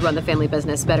thought he could run the family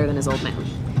business better than his old man.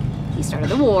 He started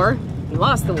the war, he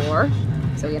lost the war,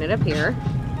 so he ended up here,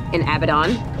 in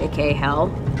Abaddon, aka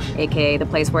Hell, aka the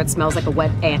place where it smells like a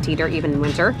wet anteater even in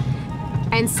winter.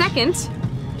 And second,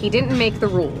 he didn't make the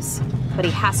rules, but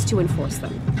he has to enforce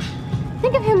them.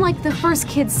 Think of him like the first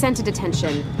kid sent to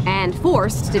detention and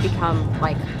forced to become,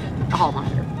 like, a hall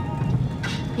monitor.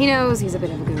 He knows he's a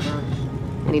bit of a goober,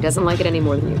 and he doesn't like it any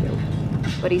more than you do.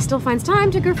 But he still finds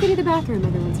time to graffiti the bathroom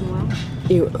every once in a while.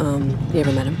 You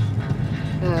ever met him?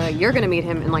 You're gonna meet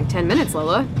him in like 10 minutes,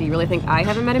 Lola. Do you really think I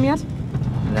haven't met him yet?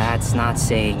 That's not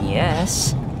saying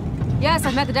yes. Yes,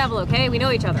 I've met the devil, okay? We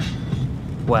know each other.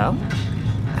 Well?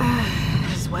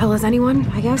 As well as anyone,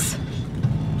 I guess.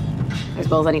 As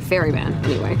well as any ferryman,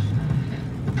 anyway.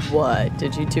 What,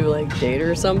 did you two, date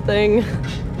or something?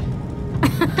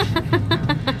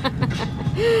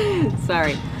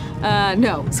 Sorry.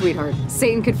 No, sweetheart.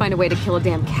 Satan could find a way to kill a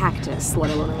damn cactus,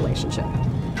 let alone a relationship.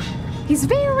 He's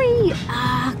very,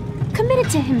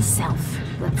 committed to himself,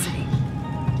 let's say.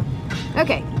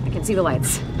 Okay, I can see the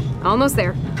lights. Almost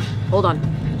there. Hold on.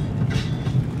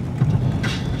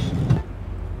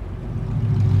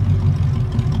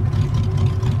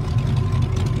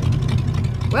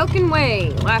 Welkin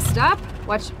Way, last stop.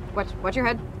 Watch your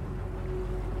head.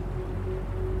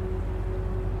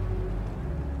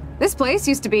 This place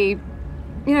used to be,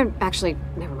 actually,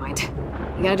 never mind.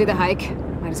 You gotta do the hike.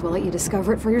 Might as well let you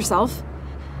discover it for yourself.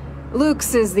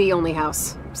 Luke's is the only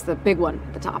house. It's the big one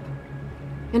at the top.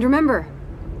 And remember,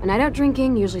 a night out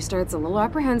drinking usually starts a little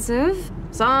apprehensive.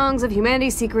 Songs of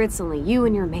humanity's secrets only you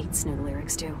and your mates know the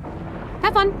lyrics to.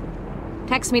 Have fun.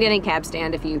 Text me to any cab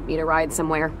stand if you need a ride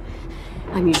somewhere.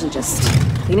 I'm usually just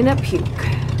cleaning up puke,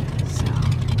 so...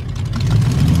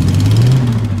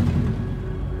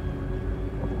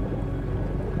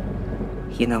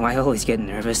 I always get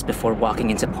nervous before walking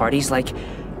into parties,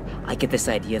 I get this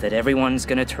idea that everyone's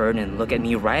gonna turn and look at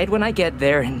me right when I get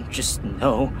there and just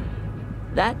know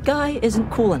that guy isn't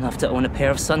cool enough to own a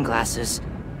pair of sunglasses.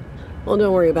 Well,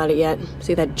 don't worry about it yet.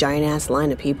 See that giant-ass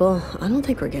line of people? I don't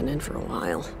think we're getting in for a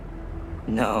while.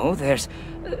 No, there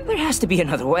has to be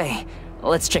another way.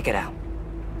 Let's check it out.